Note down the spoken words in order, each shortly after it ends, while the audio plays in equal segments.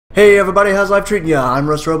Hey everybody, how's life treating ya? I'm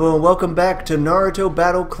RUSS and welcome back to Naruto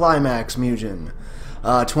Battle Climax Mugen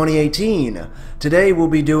 2018. Today we'll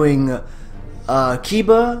be doing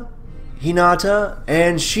Kiba, Hinata,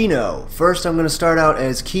 and Shino. First I'm going to start out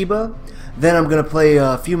as Kiba, then I'm going to play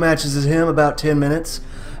a few matches as him, about 10 minutes,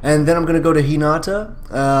 and then I'm going to go to Hinata,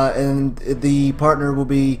 and the partner will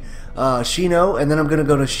be Shino, and then I'm going to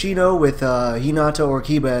go to Shino with Hinata or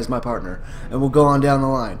Kiba as my partner, and we'll go on down the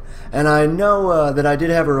line. And I know that I did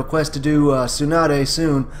have a request to do Tsunade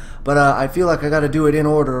soon, but I feel like I got to do it in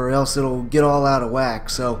order or else it'll get all out of whack.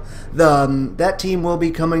 So that team will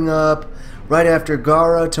be coming up right after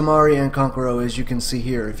Gaara, Tamari, and Kankuro, as you can see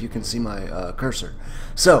here, if you can see my cursor.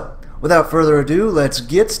 So, without further ado, let's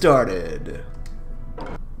get started.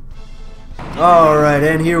 Alright,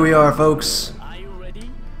 and here we are, folks. Are you ready?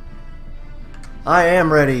 I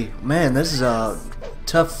am ready. Man, this is a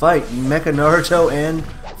tough fight. Mecha Naruto and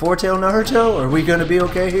Four-tail Naruto? Are we gonna be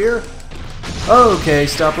okay here? Okay,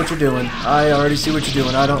 stop what you're doing. I already see what you're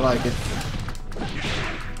doing. I don't like it.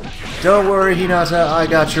 Don't worry, Hinata. I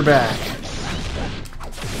got your back.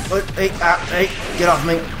 Hey, hey, get off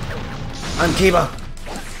me. I'm Kiba.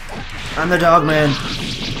 I'm the dog man.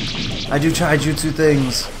 I do taijutsu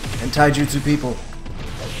things and taijutsu people.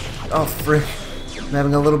 Oh, frick. I'm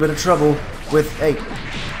having a little bit of trouble with... Hey,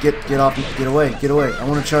 get off me. Get away. Get away. I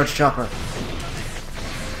want to charge Chopper.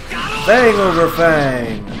 Fang over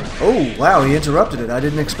Fang! Oh, wow, he interrupted it. I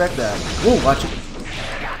didn't expect that. Whoa, watch it.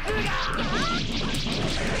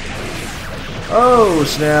 Oh,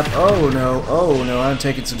 snap. Oh, no, I'm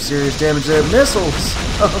taking some serious damage there. Missiles!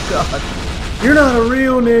 Oh, God. You're not a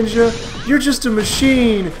real ninja. You're just a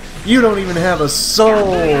machine. You don't even have a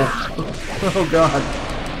soul. Oh, God.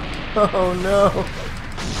 Oh, no.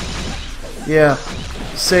 Yeah,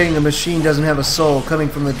 saying a machine doesn't have a soul coming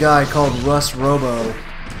from the guy called RUSS ROBO.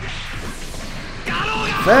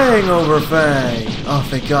 Fang over Fang! Oh,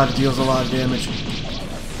 thank God it deals a lot of damage.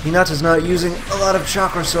 Hinata's not using a lot of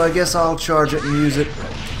chakra, so I guess I'll charge it and use it.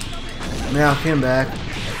 Now him back.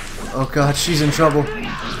 Oh God, she's in trouble.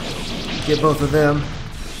 Get both of them.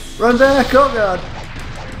 Run back! Oh God!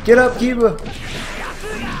 Get up, Kiba!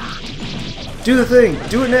 Do the thing!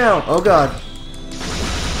 Do it now! Oh God!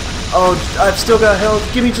 Oh, I've still got health.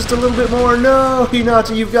 Give me just a little bit more. No,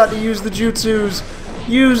 Hinata, you've got to use the jutsus.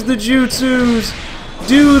 Use the jutsus.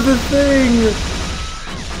 Do the thing!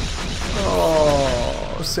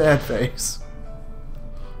 Oh, sad face.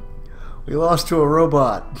 We lost to a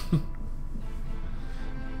robot.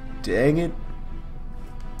 Dang it.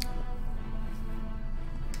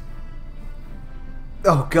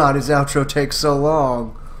 Oh God, his outro takes so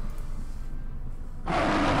long.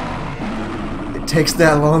 It takes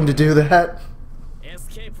that long to do that?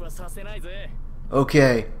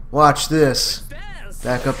 Okay, watch this.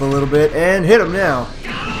 Back up a little bit and hit him now.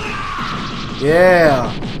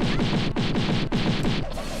 Yeah.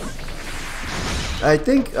 I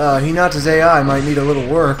think Hinata's AI might need a little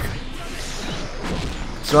work.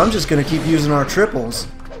 So I'm just going to keep using our triples.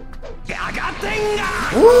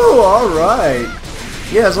 Ooh, alright.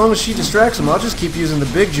 Yeah, as long as she distracts him, I'll just keep using the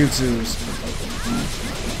big jutsus.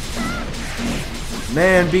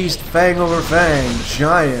 Man, beast, Fang over Fang.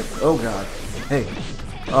 Giant. Oh God. Hey.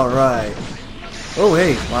 Alright. Oh,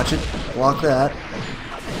 hey, watch it. Block that.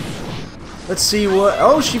 Let's see what...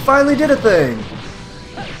 Oh, she finally did a thing!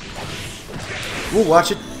 Ooh,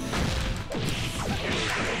 watch it.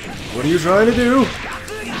 What are you trying to do?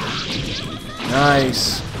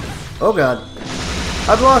 Nice. Oh, God.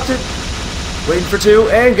 I blocked it. Waiting for two,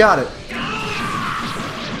 and got it.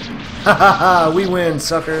 Ha ha ha, we win,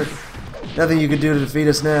 sucker. Nothing you can do to defeat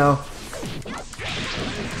us now.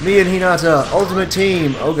 Me and Hinata, ultimate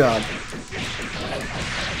team. Oh, God.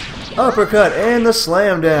 Uppercut and the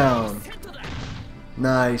slam down.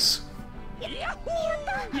 Nice.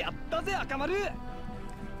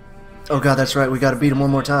 Oh God, that's right. We gotta beat him one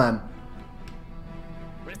more time.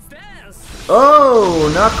 Oh,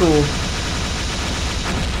 not cool.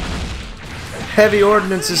 Heavy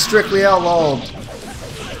ordnance is strictly outlawed.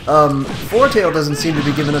 Four-tail doesn't seem to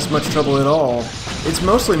be giving us much trouble at all. It's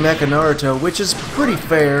mostly Mecha Naruto, which is pretty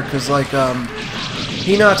fair, because like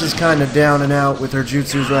Hinata's kind of down and out with her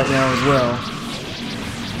jutsus right now as well.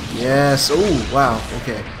 Yes. Oh, wow.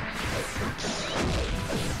 Okay.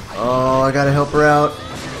 Oh, I gotta help her out.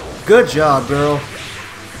 Good job, girl.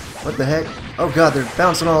 What the heck? Oh God, they're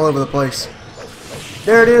bouncing all over the place.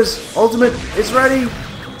 There it is. Ultimate. It's ready.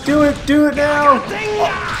 Do it. Do it now.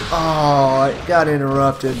 Oh, I got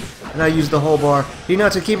interrupted. And I used the whole bar.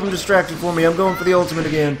 Hinata, keep him distracted for me. I'm going for the ultimate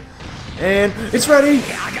again. And it's ready.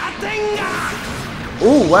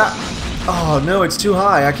 Oh, wow. Oh, no, it's too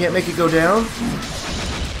high. I can't make it go down.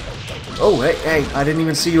 Oh, hey, hey, I didn't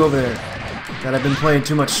even see you over there. God, I've been playing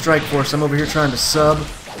too much Strike Force. I'm over here trying to sub.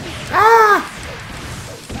 Ah!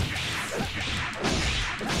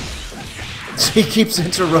 He keeps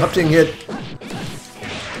interrupting it.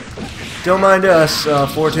 Don't mind us,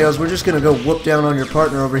 Four Tails. We're just gonna go whoop down on your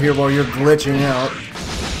partner over here while you're glitching out.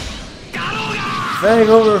 Fang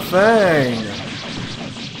over Fang.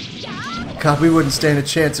 God, we wouldn't stand a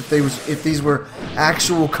chance if these were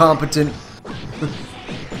actual competent.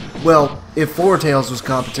 Well, if Four Tails was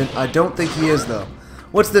competent, I don't think he is though.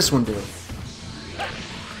 What's this one do?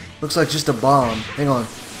 Looks like just a bomb. Hang on.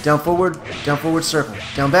 Down forward circle.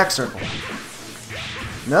 Down back circle.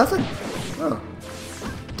 Nothing? Oh.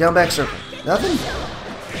 Down back circle. Nothing?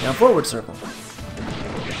 Down forward circle.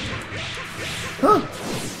 Huh.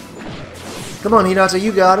 Come on, Hinata,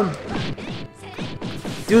 you got him.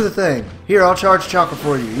 Do the thing. Here, I'll charge chakra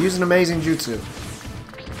for you. Use an amazing jutsu.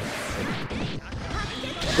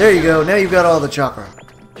 There you go. Now you've got all the chakra.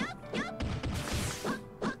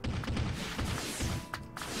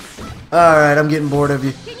 Alright, I'm getting bored of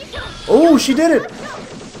you. Oh, she did it!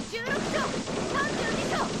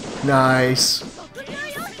 Nice.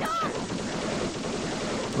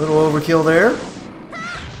 Little overkill there.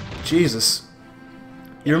 Jesus.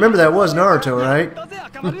 You remember that was Naruto, right?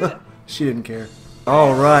 She didn't care.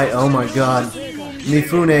 Alright, oh my god.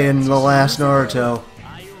 Mifune in the last Naruto.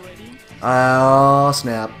 Oh,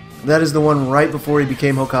 snap. That is the one right before he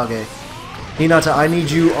became Hokage. Hinata, I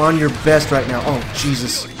need you on your best right now. Oh,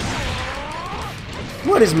 Jesus.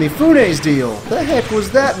 What is Mifune's deal? The heck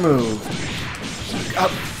was that move?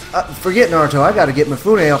 Forget Naruto. I gotta get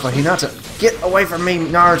Mifune off of Hinata. Get away from me,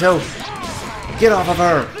 Naruto. Get off of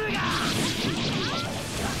her.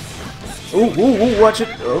 Ooh, ooh, ooh, watch it.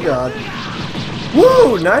 Oh, God.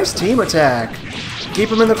 Woo! Nice team attack. Keep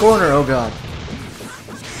him in the corner. Oh, God.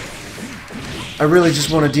 I really just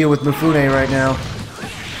want to deal with Mifune right now.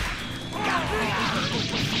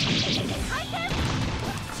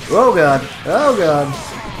 Oh, God. Oh, God.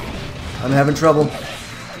 I'm having trouble.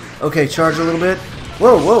 Okay, charge a little bit.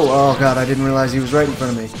 Whoa, whoa. Oh, God, I didn't realize he was right in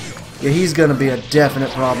front of me. Yeah, he's gonna be a definite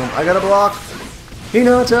problem. I gotta block.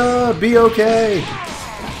 Hinata, be okay.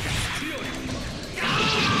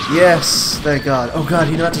 Yes, thank God. Oh, God,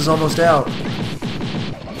 Hinata's almost out.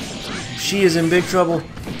 She is in big trouble.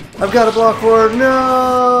 I've got to block for her.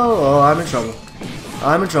 No! Oh, I'm in trouble.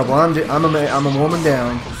 I'm in trouble. I'm a woman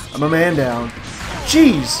down. I'm a man down.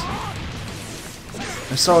 Jeez!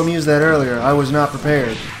 I saw him use that earlier. I was not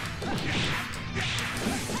prepared.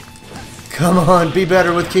 Come on, be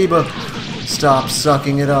better with Kiba. Stop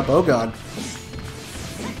sucking it up. Oh, God.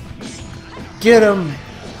 Get him!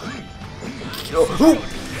 Oh,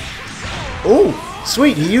 oh,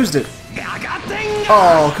 sweet, he used it.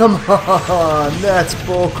 Oh, come on. That's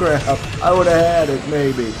bullcrap. I would have had it,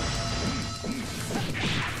 maybe.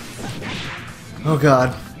 Oh,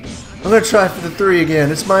 God. I'm going to try for the 3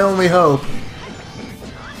 again. It's my only hope.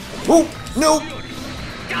 Oh, nope.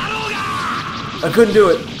 I couldn't do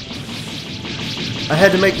it. I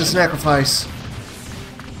had to make the sacrifice.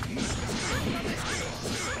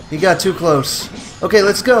 He got too close. Okay,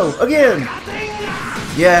 let's go. Again.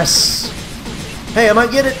 Yes. Hey, I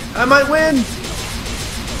might get it. I might win.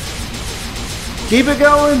 Keep it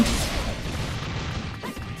going.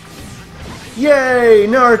 Yay!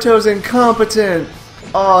 Naruto's incompetent.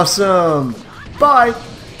 Awesome. Bye.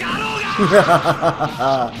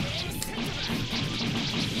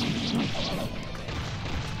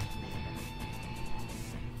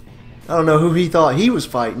 I don't know who he thought he was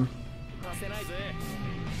fighting.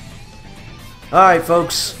 Alright,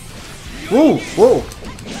 folks. Whoa, whoa.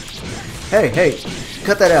 Hey, hey.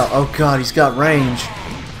 Cut that out. Oh, God, he's got range.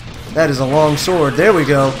 That is a long sword. There we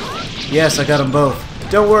go. Yes, I got them both.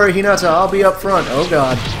 Don't worry, Hinata. I'll be up front. Oh,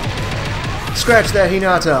 God. Scratch that,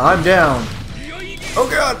 Hinata. I'm down. Oh,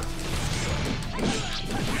 God.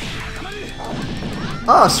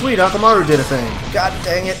 Ah, sweet. Akamaru did a thing. God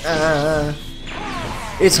dang it.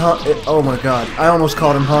 It's oh my God! I almost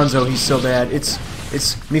called him Hanzo. He's so bad. It's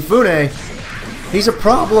Mifune. He's a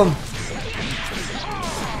problem.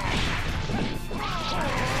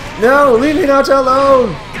 No, leave Hinata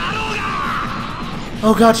alone.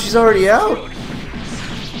 Oh God, she's already out.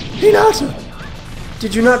 Hinata,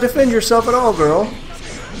 did you not defend yourself at all, girl?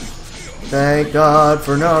 Thank God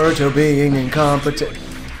for Naruto being incompetent.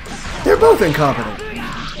 They're both incompetent.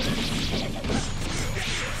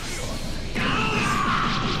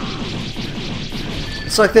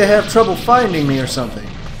 It's like they have trouble finding me or something.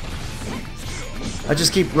 I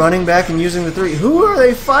just keep running back and using the 3. Who are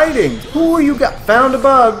they fighting? Who are you got? Found a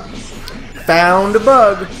bug. Found a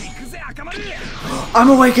bug. I'm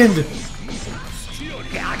awakened.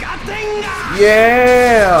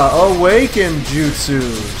 Yeah! Awaken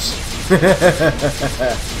jutsus!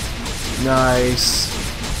 Nice.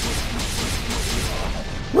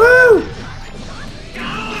 Woo!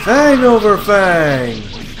 Fang over Fang!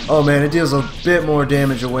 Oh man, it deals a bit more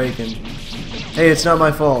damage awakened. Hey, it's not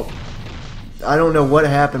my fault. I don't know what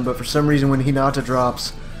happened, but for some reason when Hinata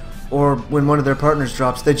drops, or when one of their partners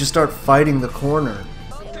drops, they just start fighting the corner.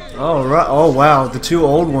 Alright, oh wow, the two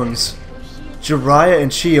old ones. Jiraiya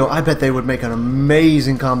and Shio, I bet they would make an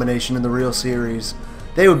amazing combination in the real series.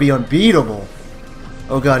 They would be unbeatable.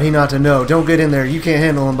 Oh god, Hinata, no, don't get in there. You can't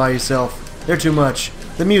handle them by yourself. They're too much.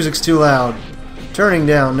 The music's too loud. Turning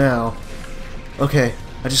down now. Okay,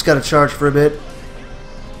 I just gotta charge for a bit.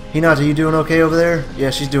 Hinata, you doing okay over there?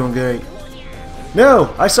 Yeah, she's doing great.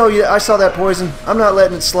 No! I saw you. I saw that poison. I'm not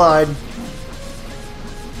letting it slide.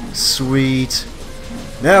 Sweet.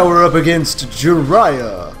 Now we're up against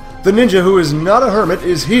Jiraiya. The ninja who is not a hermit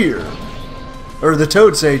is here. Or the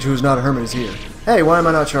Toad Sage who is not a hermit is here. Hey, why am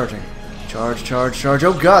I not charging? Charge, charge, charge.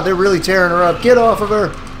 Oh god, they're really tearing her up. Get off of her.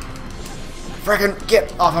 Frickin'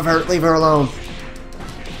 get off of her. Leave her alone.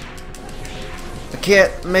 I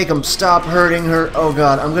can't make them stop hurting her. Oh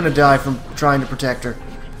god, I'm gonna die from trying to protect her.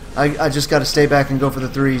 I just gotta stay back and go for the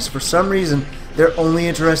threes. For some reason, they're only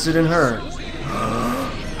interested in her.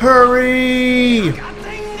 Hurry!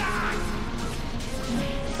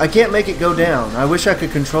 I can't make it go down. I wish I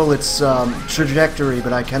could control its trajectory,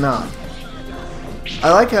 but I cannot.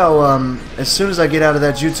 I like how as soon as I get out of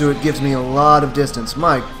that jutsu, it gives me a lot of distance.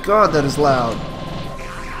 My god, that is loud.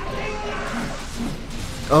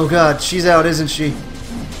 Oh god, she's out, isn't she?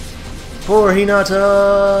 Poor Hinata!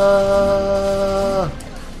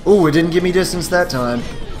 Ooh, it didn't give me distance that time.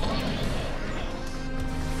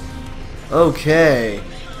 Okay.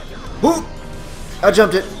 Ooh! I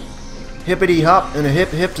jumped it. Hippity hop and a hip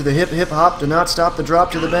hip to the hip hip hop to not stop the drop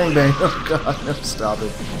to the bang bang. Oh god, no, stop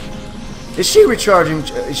it. Is she recharging?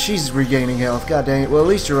 She's regaining health. God dang it. Well, at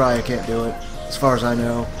least Jiraiya can't do it, as far as I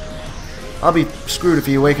know. I'll be screwed if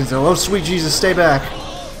he awakens though. Oh, sweet Jesus, stay back.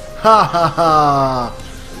 Ha ha ha.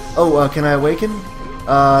 Oh, can I awaken?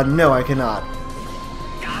 No, I cannot.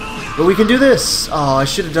 But we can do this! Oh, I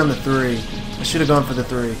should have done the 3. I should have gone for the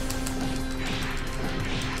 3.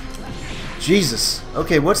 Jesus.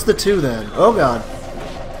 Okay, what's the 2 then? Oh god.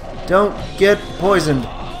 Don't get poisoned.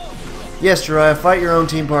 Yes, Jiraiya, fight your own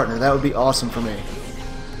team partner. That would be awesome for me.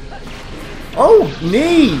 Oh,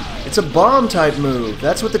 knee! It's a bomb type move.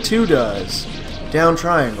 That's what the 2 does. Down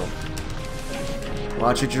triangle.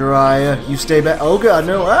 Watch it, Jiraiya. You stay back. Oh god,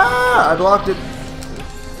 no. Ah! I blocked it.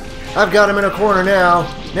 I've got him in a corner now.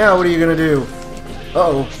 Now what are you gonna do?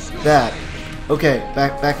 Uh-oh. That. Okay,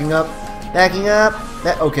 backing up. Backing up.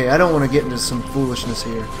 Okay, I don't want to get into some foolishness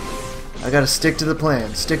here. I gotta stick to the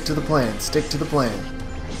plan. Stick to the plan. Stick to the plan.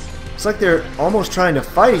 It's like they're almost trying to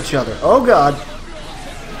fight each other. Oh god.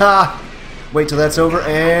 Ha! Wait till that's over.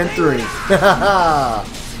 And 3. Ha ha!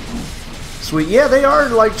 Sweet. Yeah, they are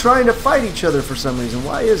like trying to fight each other for some reason.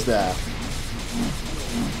 Why is that?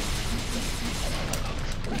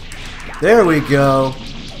 There we go.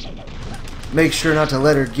 Make sure not to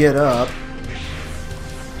let her get up.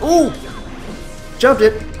 Ooh! Jumped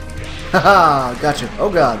it! Haha! Gotcha. Oh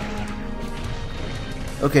god.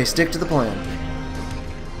 Okay, stick to the plan.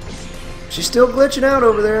 She's still glitching out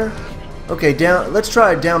over there. Okay, down. Let's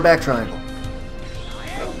try down back triangle.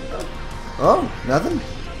 Oh, nothing?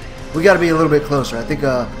 We gotta be a little bit closer. I think,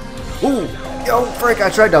 ooh! Oh, frick! I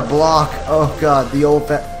tried to block. Oh god, the old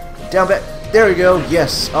fat. Down back. There we go.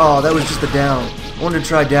 Yes. Oh, that was just the down. I wanted to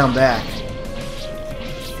try down back.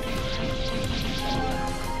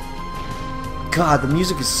 God, the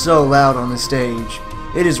music is so loud on this stage.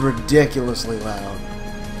 It is ridiculously loud.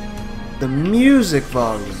 The music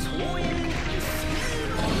volume.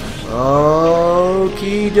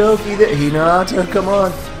 Okie dokie. Hinata, come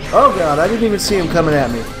on. Oh god, I didn't even see him coming at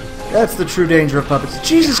me. That's the true danger of puppets.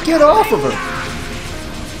 Jesus, get off of her!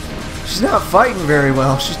 She's not fighting very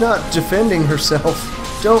well. She's not defending herself.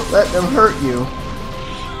 Don't let them hurt you.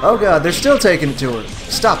 Oh god, they're still taking it to her.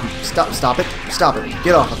 Stop it. Stop it. Stop it.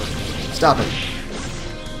 Get off of her. Stop it.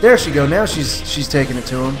 There she go. Now she's taking it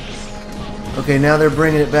to him. Okay, now they're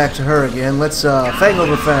bringing it back to her again. Let's fang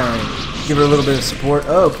over fang. Give her a little bit of support.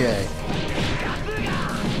 Okay.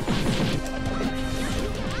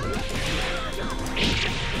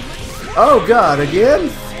 Oh god,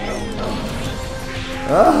 again?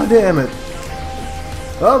 Oh, damn it.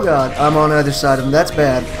 Oh god, I'm on either side of him. That's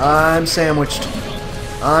bad. I'm sandwiched.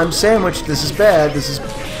 I'm sandwiched. This is bad. This is...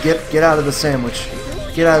 Get out of the sandwich.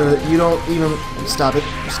 Get out of it. You don't even... Stop it.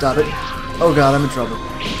 Stop it. Oh god, I'm in trouble.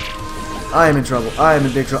 I am in trouble. I am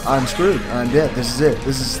in big trouble. I'm screwed. I'm dead. This is it.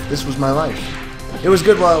 This was my life. It was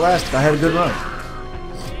good while it lasted. I had a good run.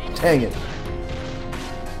 Dang it.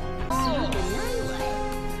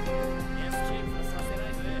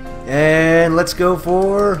 And let's go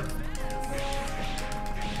for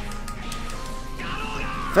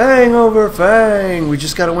Fang over Fang. We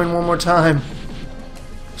just gotta win one more time.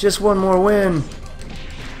 Just one more win.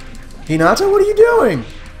 Hinata, what are you doing?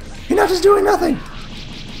 Hinata's doing nothing.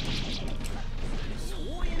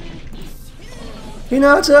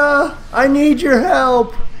 Hinata, I need your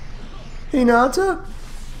help. Hinata?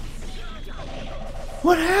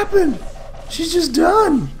 What happened? She's just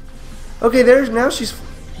done. Okay, now she's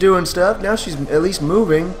doing stuff. Now she's at least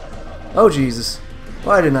moving. Oh, Jesus.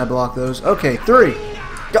 Why didn't I block those? Okay, 3.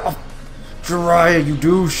 Oh, Jiraiya, you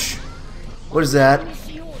douche. What is that?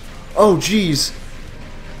 Oh, jeez.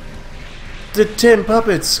 The 10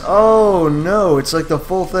 puppets. Oh, no. It's like the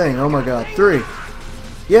full thing. Oh, my God. 3.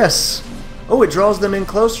 Yes. Oh, it draws them in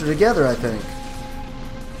closer together, I think.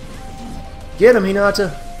 Get him,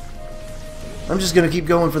 Hinata. I'm just going to keep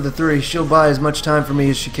going for the 3. She'll buy as much time for me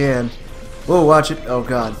as she can. Whoa, watch it. Oh,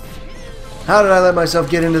 God. How did I let myself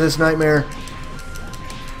get into this nightmare?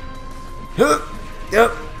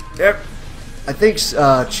 Yep. I think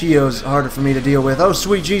Chio's harder for me to deal with. Oh,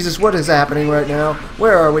 sweet Jesus, what is happening right now?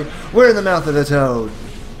 Where are we? We're in the mouth of the toad.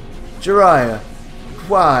 Jiraiya.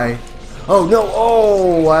 Why? Oh, no.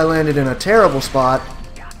 Oh, I landed in a terrible spot.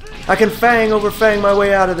 I can Fang over Fang my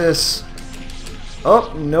way out of this.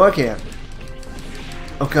 Oh, no, I can't.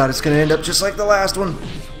 Oh, God, it's going to end up just like the last one.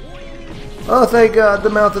 Oh, thank God, the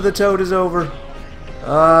mouth of the toad is over.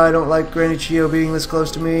 I don't like Granny Chio being this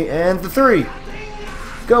close to me. And the 3.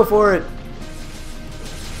 Go for it.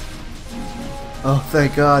 Oh,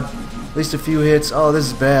 thank God. At least a few hits. Oh, this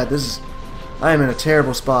is bad. I am in a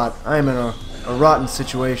terrible spot. I am in a rotten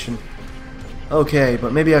situation. Okay,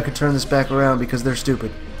 but maybe I could turn this back around because they're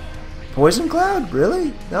stupid. Poison Cloud?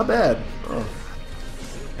 Really? Not bad. Oh.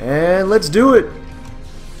 And let's do it.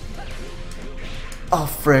 Oh,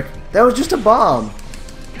 frick. That was just a bomb.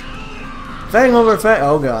 Fang over Fang.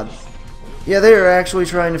 Oh, God. Yeah, they are actually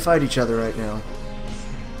trying to fight each other right now.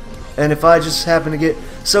 And if I just happen to get...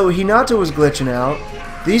 So, Hinata was glitching out.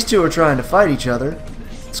 These two are trying to fight each other.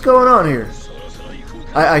 What's going on here?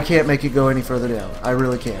 I can't make it go any further down. I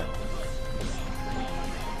really can't.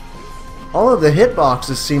 All of the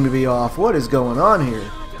hitboxes seem to be off. What is going on here?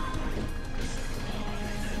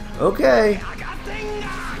 Okay.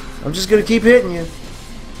 I'm just going to keep hitting you.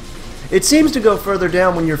 It seems to go further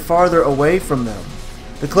down when you're farther away from them.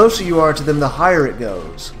 The closer you are to them, the higher it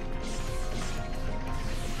goes.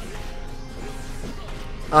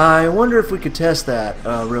 I wonder if we could test that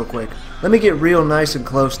real quick. Let me get real nice and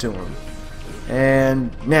close to him.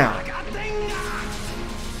 And now.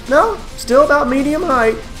 No, still about medium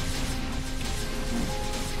height.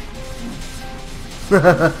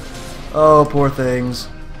 Oh, poor things.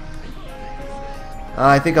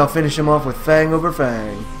 I think I'll finish him off with Fang over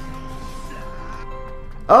Fang.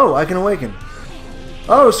 Oh, I can awaken.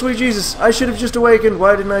 Oh, sweet Jesus, I should have just awakened.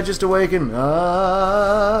 Why didn't I just awaken?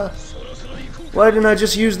 Why didn't I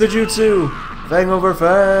just use the jutsu? Fang over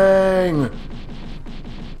Fang.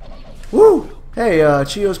 Woo! Hey,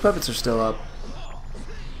 Chio's puppets are still up.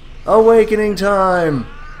 Awakening time.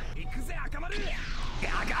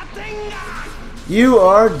 You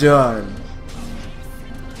are done.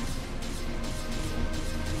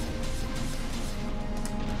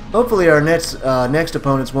 Hopefully our next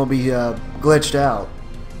opponents won't be glitched out.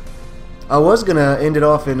 I was gonna end it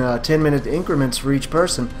off in 10-minute increments for each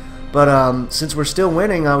person, but since we're still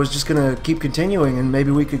winning, I was just gonna keep continuing, and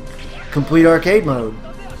maybe we could complete arcade mode.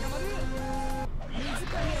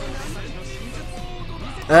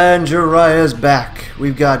 And Jiraiya's back.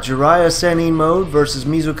 We've got Jiraiya Senin mode versus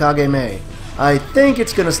Mizukage Mei. I think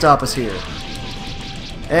it's gonna stop us here.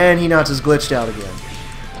 And Hinata's glitched out again.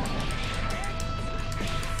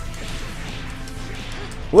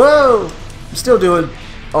 Whoa! I'm still doing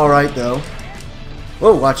alright though.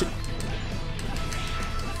 Whoa, watch it.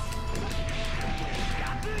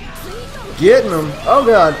 Getting them. Oh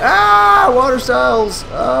god. Ah! Water styles.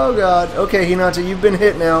 Oh god. Okay, Hinata, you've been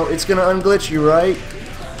hit now. It's gonna unglitch you, right?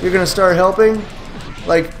 You're gonna start helping?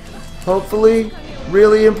 Like, hopefully?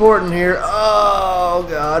 Really important here. Oh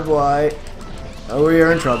god, why? Oh, we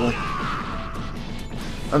are in trouble.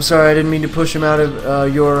 I'm sorry, I didn't mean to push him out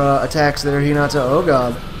of your attacks there, Hinata. Oh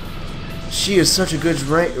god. She is such a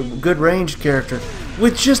good ranged character.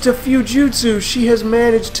 With just a few jutsu, she has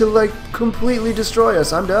managed to, like, completely destroy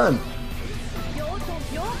us. I'm done.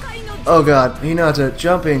 Oh god, Hinata,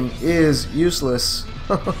 jumping is useless.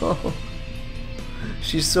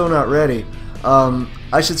 She's so not ready.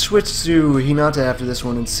 I should switch to Hinata after this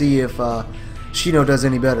one and see if Shino does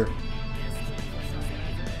any better.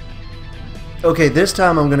 Okay, this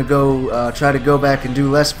time I'm gonna go try to go back and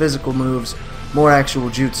do less physical moves, more actual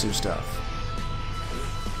jutsu stuff.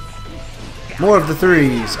 More of the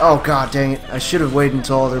threes. Oh god dang it! I should have waited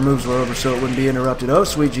until all their moves were over so it wouldn't be interrupted. Oh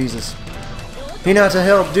sweet Jesus! Hinata,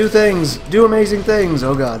 help! Do things! Do amazing things!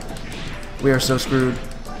 Oh god, we are so screwed.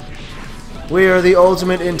 We are the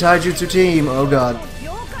ultimate in taijutsu team. Oh god.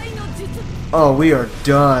 Oh, we are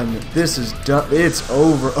done. This is done. It's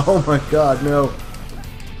over. Oh my god, no.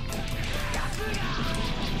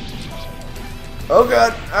 Oh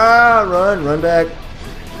god. Ah, run back.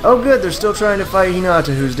 Oh good, they're still trying to fight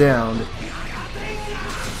Hinata, who's downed.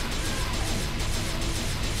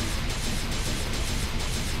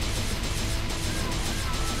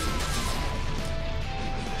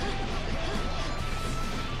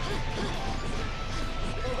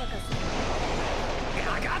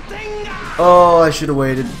 Oh, I should have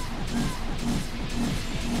waited.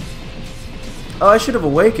 Oh, I should have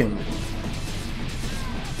awakened.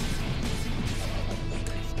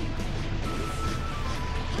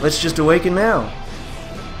 Let's just awaken now.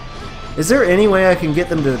 Is there any way I can get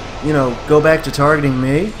them to, you know, go back to targeting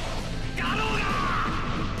me?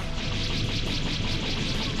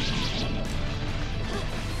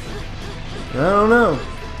 I don't know.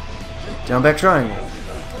 Down back triangle.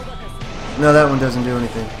 No, that one doesn't do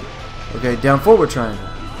anything. Okay, down forward triangle.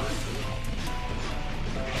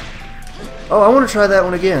 Oh, I want to try that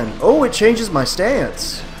one again. Oh, it changes my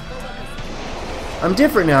stance. I'm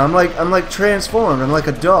different now. I'm like transformed. I'm like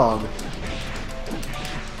a dog.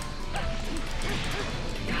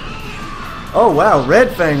 Oh wow,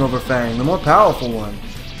 red fang over fang, the more powerful one.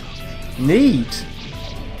 Neat.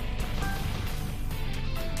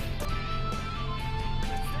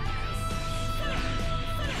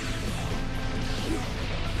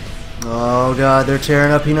 Oh god, they're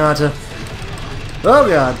tearing up Hinata. Oh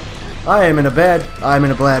god, I'm in a bad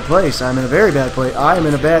place. I'm in a very bad place. I'm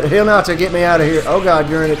in a bad... Hinata, get me out of here. Oh god,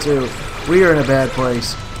 you're in it too. We are in a bad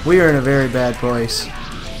place. We are in a very bad place.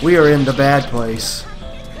 We are in the bad place.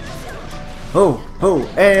 Oh,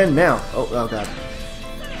 and now. Oh god.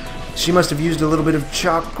 She must have used a little bit of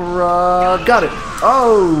chakra. Got it.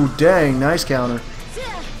 Oh, dang, nice counter.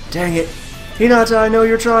 Dang it. Hinata, I know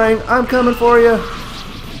you're trying. I'm coming for you.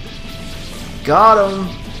 Got him.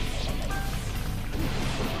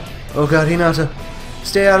 Oh god, Hinata.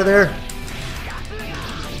 Stay out of there.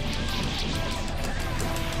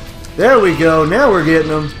 There we go. Now we're getting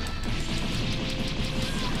them.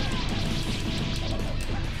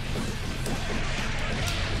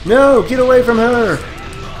 No, get away from her.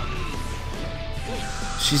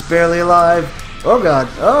 She's barely alive. Oh god.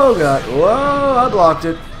 Oh god. Whoa, I blocked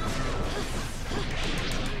it.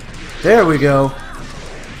 There we go.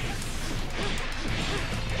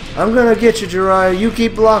 I'm gonna get you, Jiraiya. You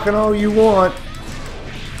keep blocking all you want.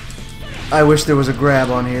 I wish there was a grab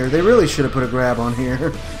on here. They really should have put a grab on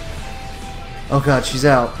here. Oh god, she's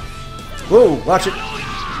out. Whoa, watch it.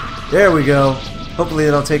 There we go. Hopefully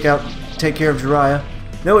it'll take care of Jiraiya.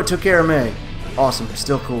 No, it took care of May. Awesome,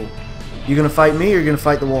 still cool. You gonna fight me or you gonna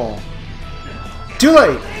fight the wall? Too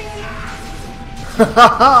late! Ha ha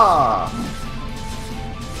ha!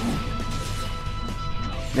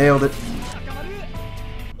 Nailed it.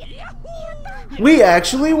 We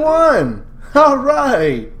actually won!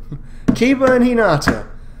 Alright! Kiba and Hinata.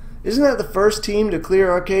 Isn't that the first team to clear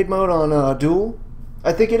arcade mode on Duel?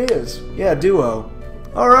 I think it is. Yeah, Duo.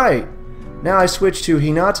 Alright. Now I switch to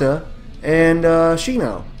Hinata and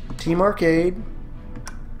Shino. Team Arcade.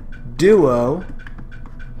 Duo.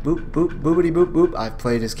 Boop, boop, boopity, boop, boop. I've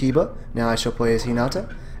played as Kiba. Now I shall play as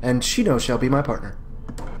Hinata. And Shino shall be my partner.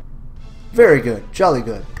 Very good. Jolly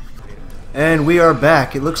good. And we are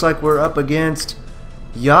back. It looks like we're up against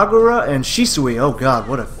Yagura and Shisui. Oh god,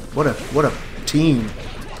 what a team.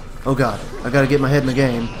 Oh god, I gotta get my head in the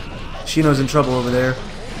game. Shino's in trouble over there.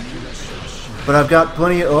 But I've got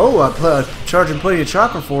plenty of... Oh, I'm charging plenty of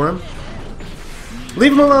chakra for him.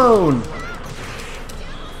 Leave him alone!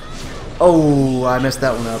 Oh, I messed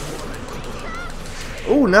that one up.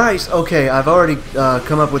 Oh, nice. Okay, I've already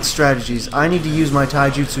come up with strategies. I need to use my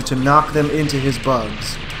taijutsu to knock them into his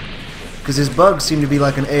bugs. Because his bugs seem to be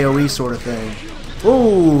like an AoE sort of thing.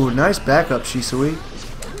 Oh, nice backup, Shisui.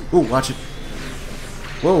 Oh, watch it.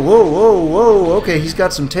 Whoa, whoa, whoa, whoa. Okay, he's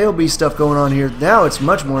got some tail beast stuff going on here. Now it's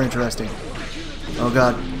much more interesting. Oh,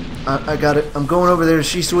 God. I got it. I'm going over there to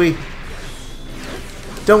Shisui.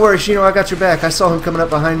 Don't worry, Shino. I got your back. I saw him coming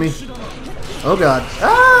up behind me. Oh, God.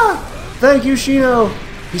 Ah! Thank you, Shino.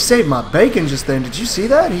 He saved my bacon just then. Did you see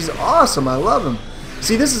that? He's awesome. I love him.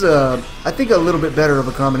 See, this is I think a little bit better of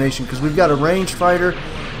a combination because we've got a ranged fighter,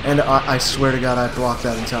 and I swear to God I blocked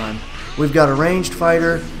that in time. We've got a ranged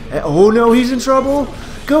fighter. And, oh no, he's in trouble.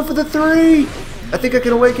 Go for the 3. I think I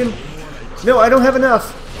can awaken. No, I don't have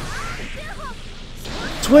enough.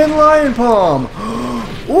 Twin Lion Palm.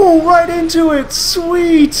 Oh, right into it.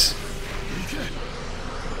 Sweet.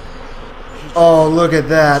 Oh, look at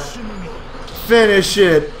that. Finish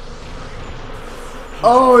it.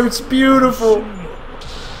 Oh, it's beautiful.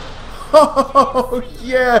 Oh,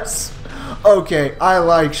 yes. Okay, I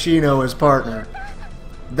like Shino as partner.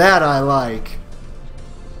 That I like.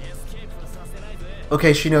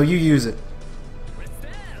 Okay, Shino, you use it.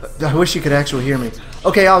 I wish you could actually hear me.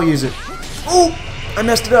 Okay, I'll use it. Oh, I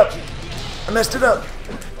messed it up. I messed it up.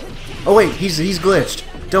 Oh wait, he's glitched.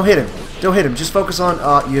 Don't hit him. Don't hit him. Just focus on.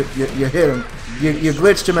 You hit him. You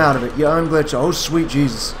glitched him out of it. You unglitched. Oh, sweet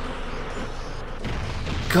Jesus.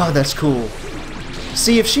 God, that's cool.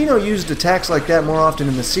 See, if Shino used attacks like that more often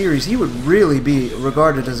in the series, he would really be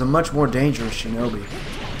regarded as a much more dangerous shinobi.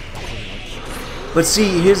 But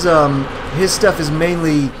see, his stuff is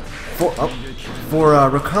mainly for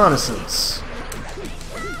reconnaissance.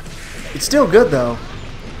 It's still good though.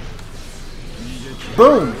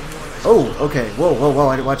 Boom! Oh, okay. Whoa, whoa,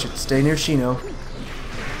 whoa! Watch it. Stay near Shino.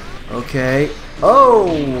 Okay. Oh!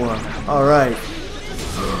 All right.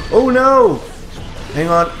 Oh no! Hang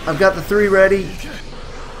on. I've got the 3 ready.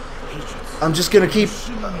 I'm just gonna keep.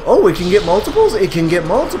 Oh, it can get multiples. It can get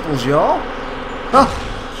multiples, y'all. Huh.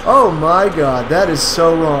 Oh my God, that is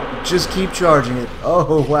so wrong. Just keep charging it.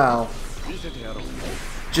 Oh wow.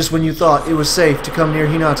 Just when you thought it was safe to come near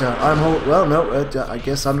Hinata, well, no, I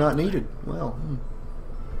guess I'm not needed. Well,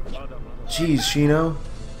 Jeez, Shino,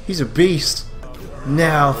 he's a beast.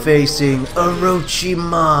 Now facing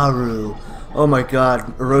Orochimaru. Oh my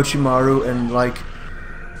God, Orochimaru and like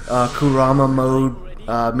Kurama mode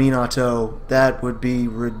Minato. That would be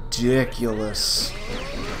ridiculous.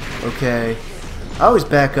 Okay. I always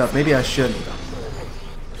back up. Maybe I shouldn't.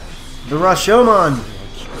 The Rashomon!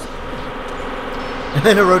 And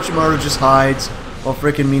then Orochimaru just hides while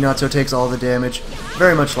frickin' Minato takes all the damage.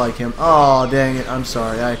 Very much like him. Oh, dang it. I'm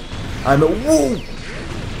sorry. Whoa!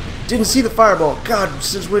 Didn't see the fireball. God,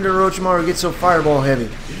 since when did Orochimaru get so fireball heavy?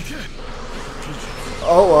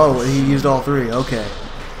 Oh, he used all 3. Okay.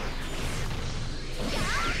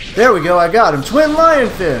 There we go. I got him. Twin Lion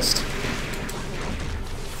Fist!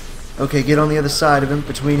 Okay, get on the other side of him,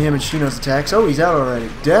 between him and Shino's attacks. Oh, he's out already.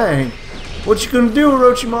 Dang. What you gonna do,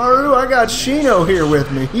 Orochimaru? I got Shino here with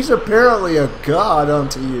me. He's apparently a god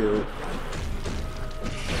unto you.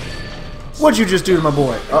 What'd you just do to my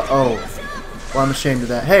boy? Uh-oh. Well, I'm ashamed of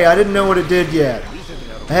that. Hey, I didn't know what it did yet.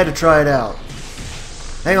 I had to try it out.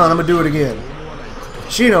 Hang on, I'm gonna do it again.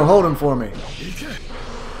 Shino, hold him for me.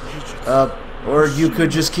 Or you could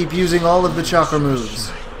just keep using all of the chakra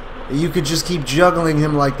moves. You could just keep juggling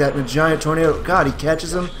him like that in a giant tornado. God, he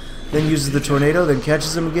catches him, then uses the tornado, then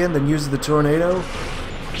catches him again, then uses the tornado.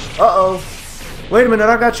 Uh-oh. Wait a minute,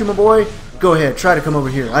 I got you, my boy. Go ahead, try to come over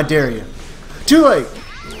here. I dare you. Too late.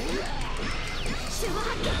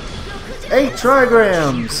 8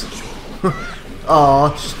 trigrams. Aw,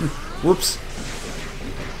 whoops.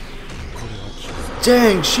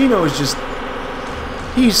 Dang, Shino is just...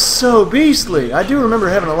 He's so beastly. I do remember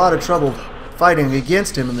having a lot of trouble fighting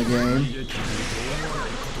against him in the game.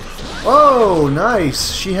 Oh,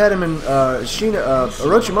 nice. She had him in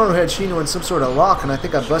Orochimaru had Shino in some sort of lock, and I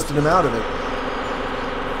think I busted him out of it.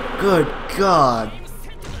 Good God.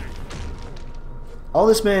 All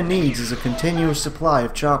this man needs is a continuous supply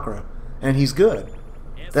of chakra, and he's good.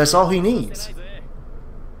 That's all he needs.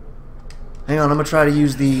 Hang on, I'm gonna try to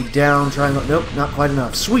use the down triangle. Nope, not quite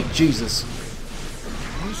enough. Sweet Jesus.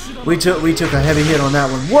 We took a heavy hit on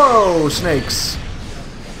that one. Whoa, snakes!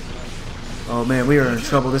 Oh man, we are in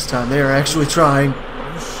trouble this time. They are actually trying.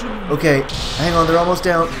 Okay, hang on, they're almost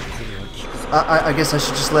down. I guess I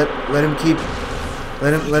should just let him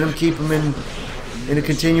keep him in a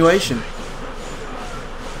continuation.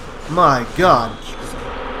 My God.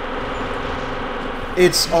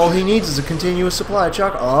 It's all he needs is a continuous supply of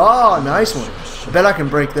chakra. Oh, nice one. I bet I can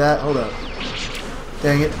break that. Hold up.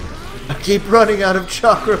 Dang it. I keep running out of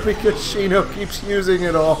chakra because Shino keeps using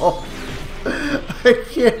it all.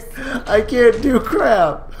 I can't do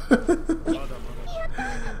crap.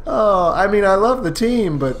 Oh, I mean, I love the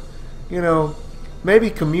team, but, you know, maybe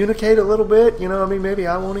communicate a little bit. You know, I mean, maybe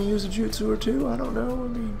I want to use a jutsu or two. I don't know. I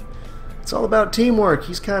mean, it's all about teamwork.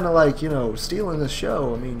 He's kind of like, you know, stealing the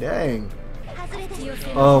show. I mean, dang.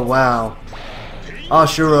 Oh, wow.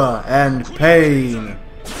 Ashura and Pain.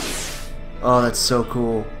 Oh, that's so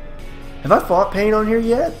cool. Have I fought Pain on here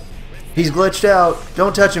yet? He's glitched out.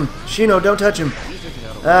 Don't touch him. Shino, don't touch him.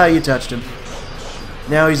 Ah, you touched him.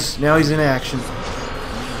 Now he's in action.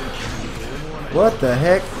 What the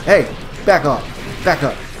heck? Hey, back off. Back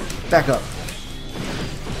up. Back up.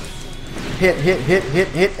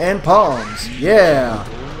 Hit, and palms. Yeah.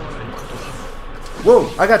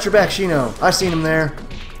 Whoa, I got your back, Shino. I seen him there.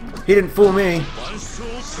 He didn't fool me.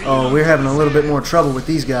 Oh, we're having a little bit more trouble with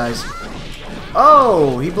these guys.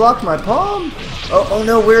 Oh, he blocked my palm? Oh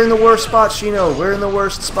no, we're in the worst spot, Shino. We're in the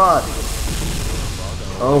worst spot.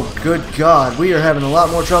 Oh, good God. We are having a lot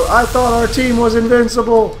more trouble. I thought our team was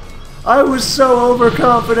invincible. I was so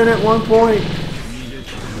overconfident at one point.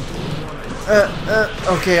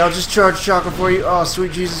 Okay, I'll just charge Chakra for you. Oh,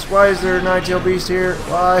 sweet Jesus. Why is there a Nine-Tailed Beast here?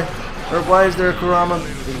 Why? Or why is there a Kurama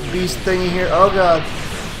Beast thingy here? Oh, God.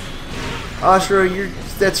 Ashura,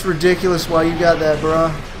 that's ridiculous why you got that,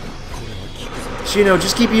 bruh. Shino,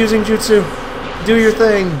 just keep using Jutsu. Do your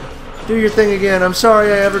thing. Do your thing again. I'm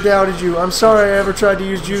sorry I ever doubted you. I'm sorry I ever tried to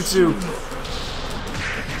use Jutsu.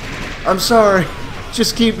 I'm sorry.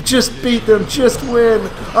 Just beat them. Just win.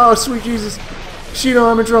 Oh, sweet Jesus.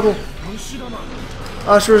 Shino, I'm in trouble.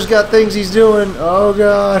 Ashura's got things he's doing. Oh,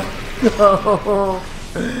 God. No.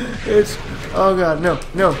 Oh, God.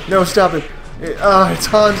 No, stop it. It's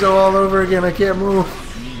Hanzo all over again. I can't move.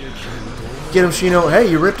 Get him, Shino. Hey,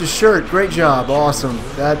 you ripped his shirt. Great job. Awesome.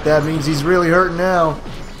 That means he's really hurting now.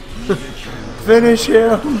 Finish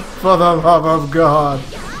him. For the love of God.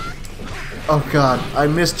 Oh, God. I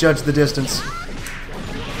misjudged the distance.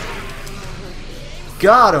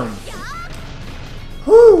 Got him.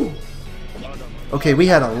 Whoo. Okay, we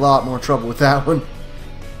had a lot more trouble with that one.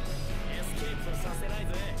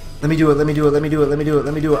 Let me do it.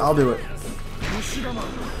 I'll do it.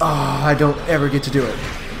 Oh, I don't ever get to do it.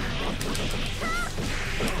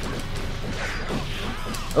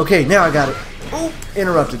 Okay, now I got it. Oh,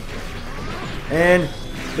 interrupted. And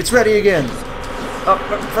it's ready again.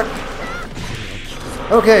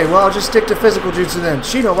 Okay, well, I'll just stick to physical jutsu then.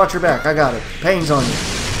 Shino, watch your back. I got it. Pain's on you.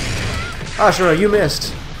 Ashura, you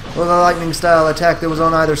missed. Well, the lightning style attack that was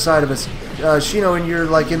on either side of us. Shino, and you're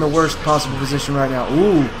like in the worst possible position right now.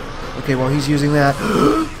 Ooh. Okay, well, he's using that.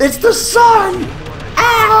 It's the sun!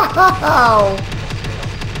 Ow!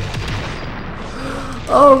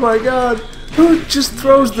 Oh my God. Who just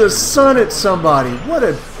throws the sun at somebody? What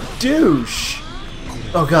a douche.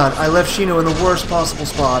 Oh God, I left Shino in the worst possible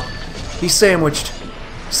spot. He's sandwiched.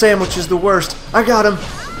 Sandwich is the worst. I got him.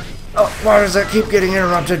 Oh, why does that keep getting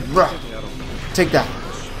interrupted? Take that.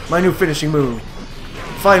 My new finishing move.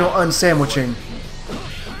 Final unsandwiching.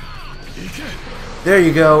 There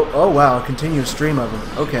you go. Oh wow, a continuous stream of them.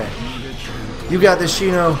 Okay. You got this,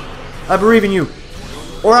 Shino. I believe in you.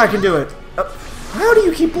 Or I can do it. How do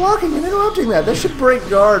you keep blocking and interrupting that? That should break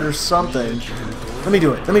guard or something. Let me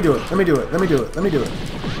do it.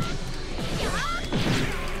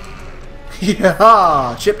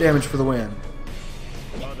 Yeah! Chip damage for the win.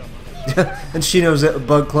 And Shino's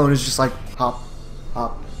bug clone is just like hop,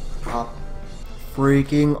 hop, hop.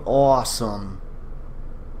 Freaking awesome.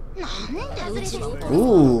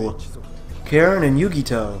 Ooh. Karen and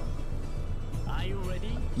Yugito.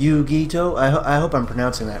 Yugito? I hope I'm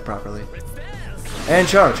pronouncing that properly. And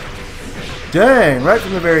charge. Dang, right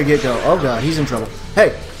from the very get-go. Oh God, he's in trouble.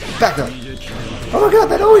 Hey, back up. Oh my God,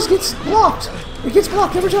 that always gets blocked. It gets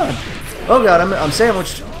blocked every time. Oh God, I'm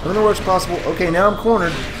sandwiched. I'm in the worst possible. Okay, now I'm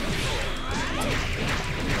cornered.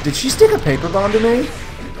 Did she stick a paper bomb to me?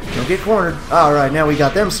 Don't get cornered. Alright, now we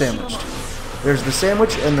got them sandwiched. There's the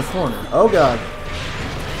sandwich and the corner. Oh God.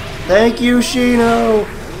 Thank you, Shino.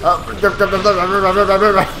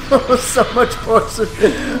 So much poison.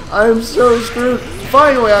 I'm so screwed.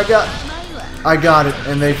 Finally, I got it,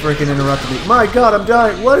 and they freaking interrupted me. My God, I'm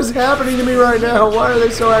dying. What is happening to me right now? Why are they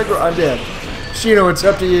so aggro? I'm dead. Shino, it's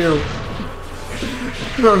up to you.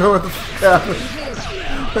 I don't know what the fuck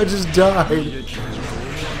happened. I just died.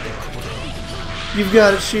 You've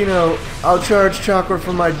got it, Shino. I'll charge chakra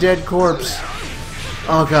from my dead corpse.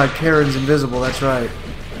 Oh God, Karen's invisible, that's right.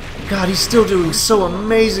 God, he's still doing so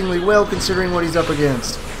amazingly well considering what he's up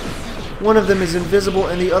against. One of them is invisible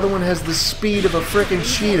and the other one has the speed of a frickin'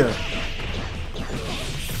 cheetah.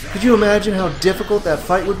 Could you imagine how difficult that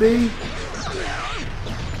fight would be?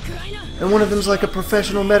 And one of them's like a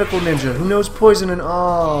professional medical ninja who knows poison and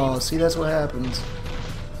oh, see, that's what happens.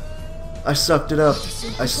 I sucked it up.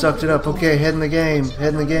 Okay, head in the game.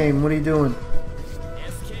 What are you doing?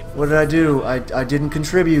 What did I do? I didn't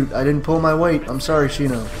contribute. I didn't pull my weight. I'm sorry,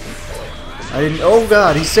 Shino. I didn't... Oh,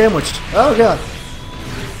 God, he's sandwiched. Oh, God.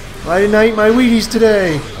 Why didn't I eat my Wheaties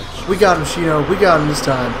today? We got him, Shino. We got him this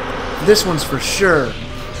time. This one's for sure.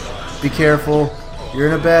 Be careful. You're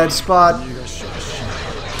in a bad spot.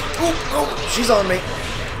 Oh, she's on me.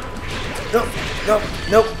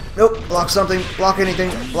 Nope. Block something. Block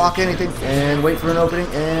anything. And wait for an opening.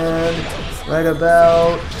 And right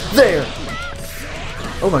about there.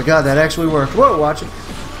 Oh my god, that actually worked. Whoa, watch it.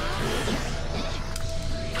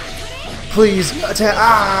 Please attack.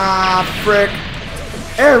 Ah, frick.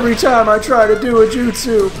 Every time I try to do a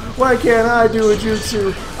jutsu, why can't I do a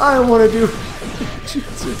jutsu? I want to do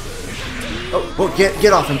jutsu. Oh,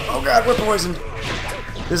 get off him. Oh god, we're poisoned.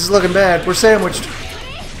 This is looking bad. We're sandwiched.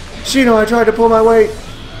 Shino, I tried to pull my weight.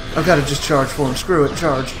 I've got to just charge for him. Screw it,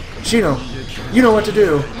 charge. Shino, you know what to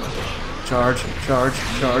do. Charge.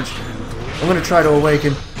 I'm going to try to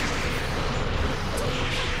awaken.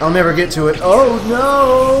 I'll never get to it. Oh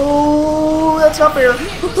no! That's not fair.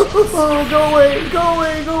 Oh, go away.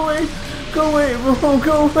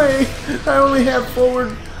 I only have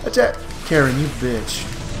forward attack. Karen, you bitch.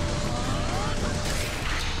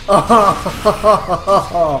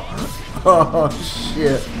 Oh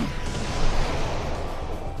shit.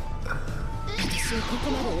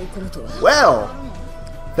 Well,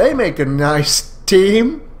 they make a nice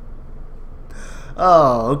team.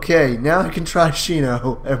 Oh, okay. Now I can try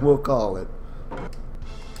Shino, and we'll call it.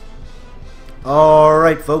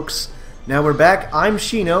 Alright, folks. Now we're back. I'm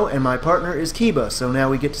Shino, and my partner is Kiba. So now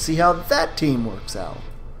we get to see how that team works out.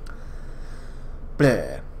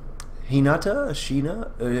 Bleh. Hinata,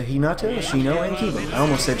 Shino, and Kiba. I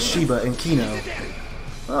almost said Shiba and Kino.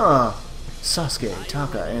 Sasuke,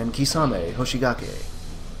 Taka, and Kisame, Hoshigake.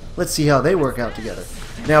 Let's see how they work out together.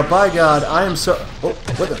 Now, by God, I am so... Oh,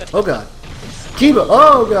 what the... Oh, God. Kiba!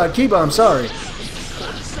 Oh, God, Kiba, I'm sorry.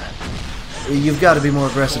 You've got to be more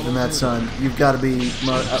aggressive than that, son. You've got to be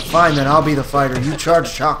more... fine, then I'll be the fighter. You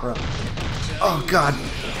charge chakra. Oh, God.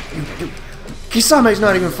 Kisame's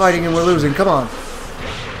not even fighting and we're losing. Come on.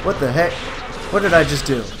 What the heck? What did I just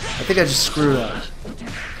do? I think I just screwed up.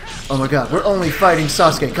 Oh, my God. We're only fighting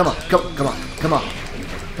Sasuke. Come on.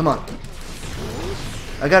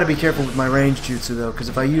 I gotta be careful with my range jutsu though, because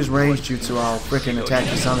if I use range jutsu, I'll frickin' attack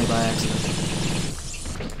Kisame by accident.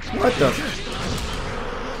 What the?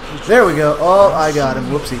 There we go. Oh, I got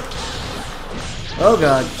him. Whoopsie. Oh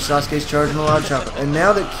god, Sasuke's charging a lot of chakra. And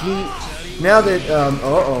now that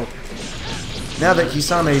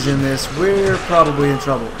Kisame's in this, we're probably in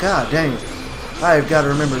trouble. God dang it. I've got to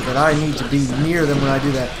remember that I need to be near them when I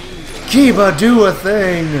do that. Kiba, do a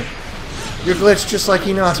thing! You're glitched just like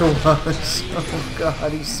Hinata was. Oh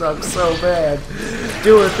god, he sucks so bad.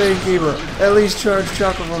 Do a thing, Kiba. At least charge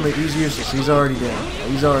chakra for me. He's useless. He's already dead.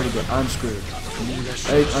 I'm screwed.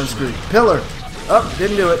 I'm screwed. Pillar! Oh,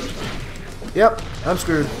 didn't do it. Yep, I'm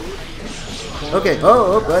screwed. Okay,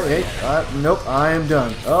 nope, I am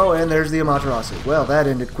done. Oh, and there's the Amaterasu. Well, that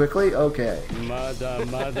ended quickly. Okay.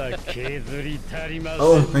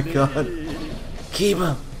 Oh my god.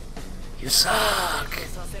 Kiba, you suck.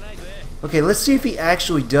 Okay, let's see if he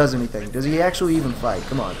actually does anything. Does he actually even fight?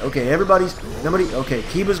 Come on. Okay, okay,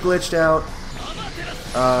 Kiba's glitched out.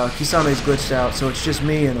 Kisame's glitched out, so it's just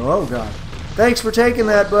me and, oh god. Thanks for taking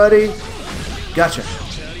that, buddy. Gotcha.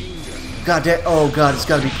 God damn, oh god, it's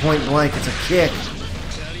gotta be point blank. It's a kick.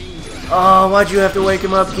 Oh, why'd you have to wake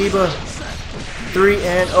him up, Kiba? 3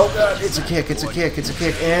 and, oh god, it's a kick,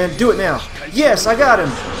 and do it now. Yes, I got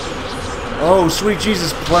him. Oh, sweet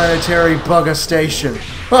Jesus, planetary bugger station.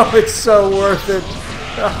 Oh, it's so worth it.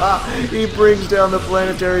 He brings down the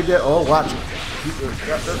planetary oh, watch it.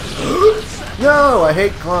 No, I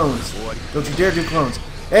hate clones. Don't you dare do clones.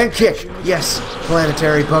 And kick. Yes,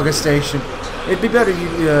 planetary bugger station. It'd be better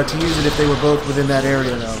to use it if they were both within that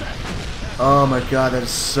area, though. Oh my god, that is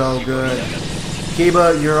so good.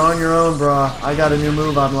 Kiba, you're on your own, brah. I got a new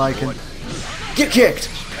move I'm liking. Get kicked!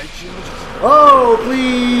 Oh,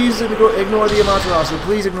 please ignore the Amaterasu.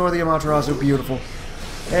 Please ignore the Amaterasu. Beautiful.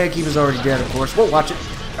 And Kiba's already dead, of course. Whoa, watch it.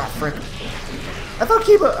 Ah, frick. I thought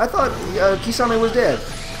Kisame was dead.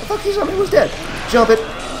 Jump it.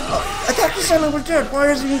 I thought Kisame was dead. Why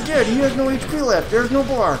isn't he dead? He has no HP left. There's no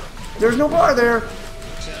bar. There's no bar there.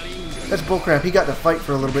 That's bullcrap. He got to fight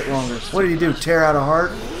for a little bit longer. What did he do? Tear out a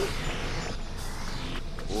heart?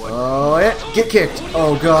 Oh, yeah. Get kicked.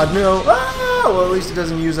 Oh, God, no. Ah! Well, at least it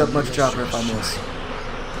doesn't use up much chakra if I miss.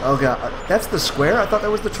 Oh, God. That's the square? I thought that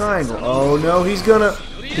was the triangle. Oh, no, he's gonna...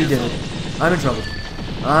 He did it. I'm in trouble.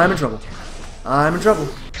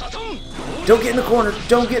 Don't get in the corner.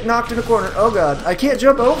 Don't get knocked in the corner. Oh, God. I can't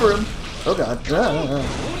jump over him. Oh, God.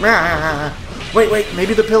 Wait.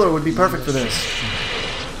 Maybe the pillar would be perfect for this.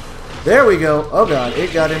 There we go. Oh, God.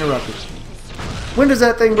 It got interrupted. When does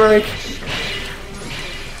that thing break?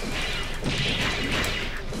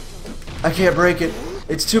 I can't break it.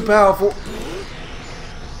 It's too powerful.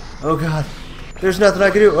 Oh god. There's nothing I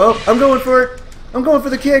can do. Oh, I'm going for it. I'm going for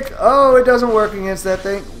the kick. Oh, it doesn't work against that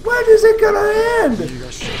thing. When is it gonna end?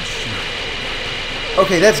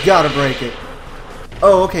 Okay, that's gotta break it.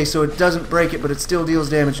 Oh, okay, so it doesn't break it, but it still deals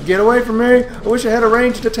damage. Get away from me. I wish I had a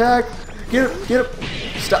ranged attack. Get it, get it.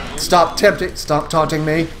 Stop tempting. Stop taunting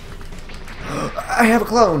me. I have a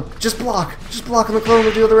clone. Just block. Just block and the clone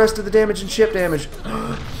will deal the rest of the damage and ship damage.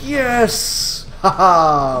 Yes!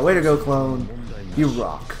 Haha! Way to go, clone. You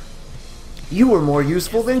rock. You were more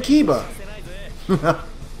useful than Kiba.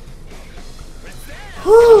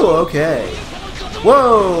 Whew, okay.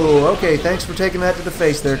 Whoa! Okay, thanks for taking that to the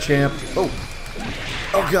face there, champ. Oh.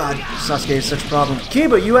 Oh god, Sasuke is such a problem.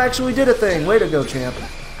 Kiba, you actually did a thing. Way to go, champ.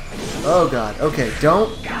 Oh god. Okay,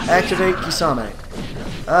 don't activate Kisame.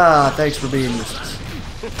 Ah, thanks for being useless.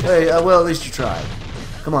 Hey, well, at least you tried.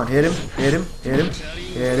 Come on, hit him, hit him, hit him,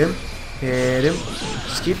 hit him, hit him.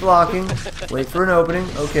 Just keep blocking. Wait for an opening.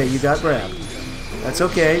 Okay, you got grabbed. That's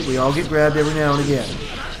okay. We all get grabbed every now and again.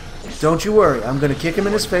 Don't you worry. I'm going to kick him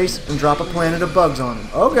in his face and drop a planet of bugs on him.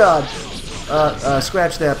 Oh, God.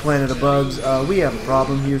 Scratch that planet of bugs. We have a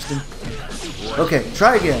problem, Houston. Okay,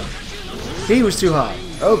 try again. He was too high.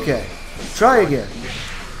 Okay. Try again.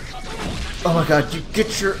 Oh, my God. You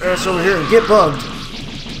get your ass over here and get bugged.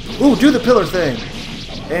 Ooh, do the pillar thing.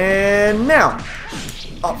 And now.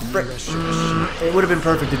 Oh, frick. It would have been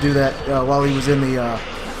perfect to do that while he was in the...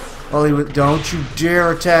 Don't you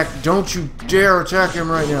dare attack. Don't you dare attack him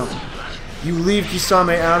right now. You leave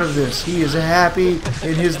Kisame out of this. He is happy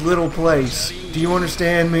in his little place. Do you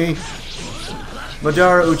understand me?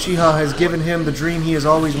 Madara Uchiha has given him the dream he has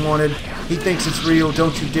always wanted. He thinks it's real.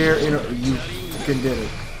 Don't you dare You fucking did it.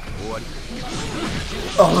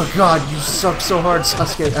 Oh my god, you suck so hard,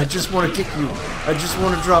 Sasuke. I just want to kick you. I just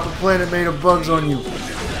want to drop a planet made of bugs on you.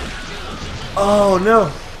 Oh no.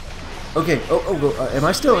 Okay, am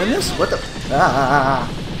I still in this? What the?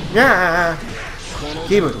 Yeah.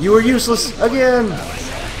 Kiba, you were useless again.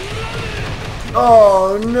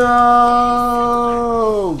 Oh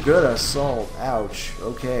no! Good assault. Ouch.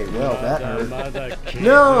 Okay, well that hurt.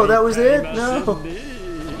 No, that was it. No.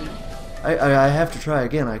 I have to try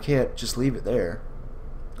again. I can't just leave it there.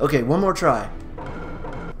 Okay, one more try.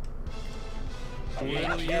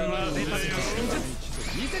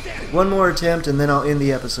 One more attempt and then I'll end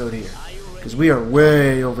the episode here. Because we are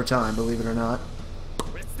way over time, believe it or not.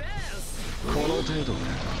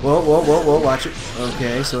 Whoa, watch it.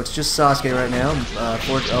 Okay, so it's just Sasuke right now.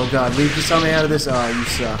 Oh god, leave Kisame out of this. Oh, you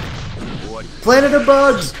suck. Planet of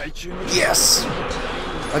Bugs! Yes!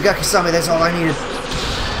 I got Kisame, that's all I needed.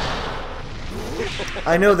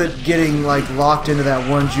 I know that getting like locked into that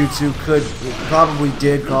one jutsu probably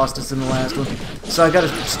did cost us in the last one. So I gotta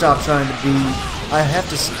stop trying to be... I have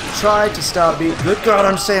to try to stop being... Good god,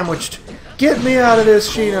 I'm sandwiched! Get me out of this,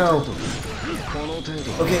 Shino!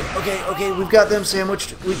 Okay, we've got them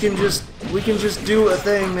sandwiched. We can just do a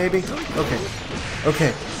thing, maybe.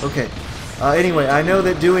 Okay. Anyway, I know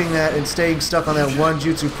that doing that and staying stuck on that one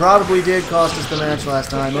jutsu probably did cost us the match last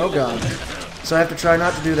time. Oh god. So I have to try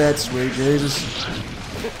not to do that, sweet Jesus.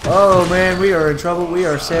 Oh man, we are in trouble. We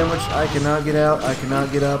are sandwiched. I cannot get out. I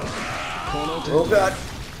cannot get up. Oh god.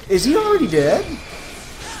 Is he already dead?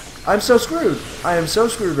 I'm so screwed. I am so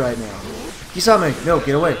screwed right now. Kisame, no,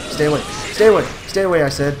 get away. Stay away. Stay away. Stay away, I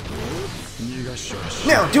said.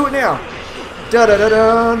 Now, do it now.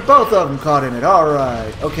 Da-da-da-da. Both of them caught in it.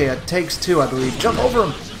 Alright. Okay, it takes two, I believe. Jump over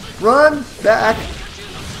him. Run back.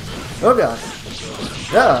 Oh god.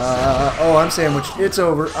 Oh, I'm sandwiched. It's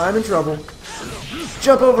over. I'm in trouble.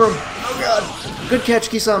 Jump over him. Oh god. Good catch,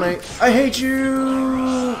 Kisame. I hate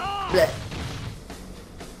you. Blech.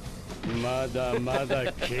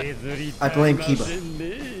 I blame Kiba.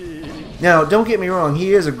 Now, don't get me wrong.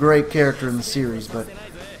 He is a great character in the series, but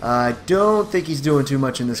I don't think he's doing too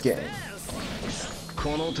much in this game.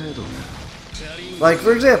 Like,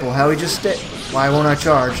 for example, how he just stay... Why won't I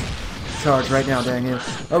charge? Charge right now, dang it.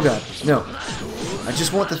 Oh god. No. I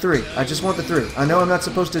just want the three. I just want the three. I know I'm not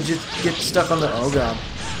supposed to just get stuck on the... Oh god.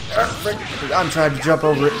 I'm trying to jump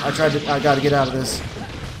over it. I gotta get out of this.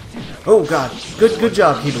 Oh god. Good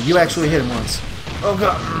job, Kiba. You actually hit him once. Oh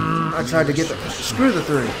god. I tried to get the... Screw the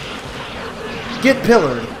three. Get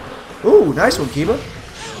pillared. Ooh, nice one, Kiba.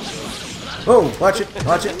 Oh, watch it.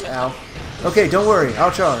 Watch it. Ow. Okay, don't worry.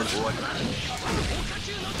 I'll charge.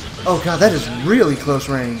 Oh god, that is really close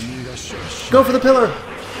range. Go for the pillar.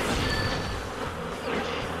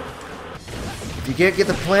 If you can't get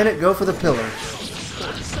the planet, go for the pillar.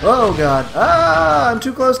 Oh god. Ah, I'm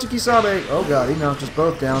too close to Kisame. Oh god, he knocked us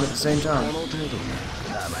both down at the same time.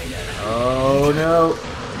 Oh no.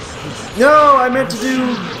 No, I meant to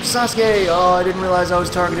do Sasuke. Oh, I didn't realize I was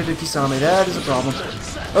targeted to Kisame. That is a problem.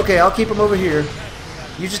 Okay, I'll keep him over here.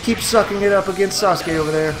 You just keep sucking it up against Sasuke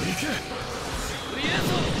over there.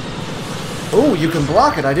 Oh, you can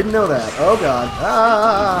block it. I didn't know that. Oh, God.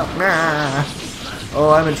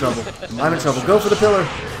 Oh, I'm in trouble. I'm in trouble. Go for the pillar.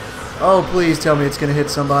 Oh, please tell me it's going to hit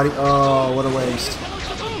somebody. Oh, what a waste.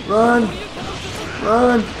 Run.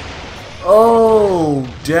 Run. Oh,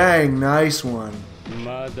 dang. Nice one.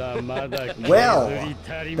 Well,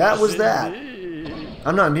 that was that.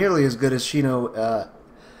 I'm not nearly as good as Shino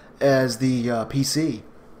as the PC.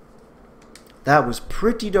 That was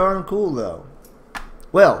pretty darn cool, though.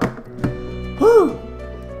 Well, whew!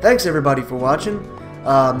 Thanks everybody for watching.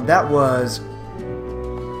 That was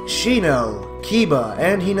Shino, Kiba,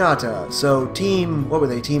 and Hinata. So team, what were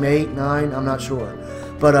they? Team 8, 9? I'm not sure.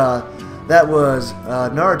 But that was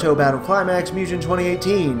Naruto Battle Climax Mugen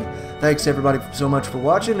 2018. Thanks everybody so much for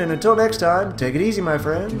watching, and until next time, take it easy, my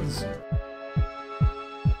friends.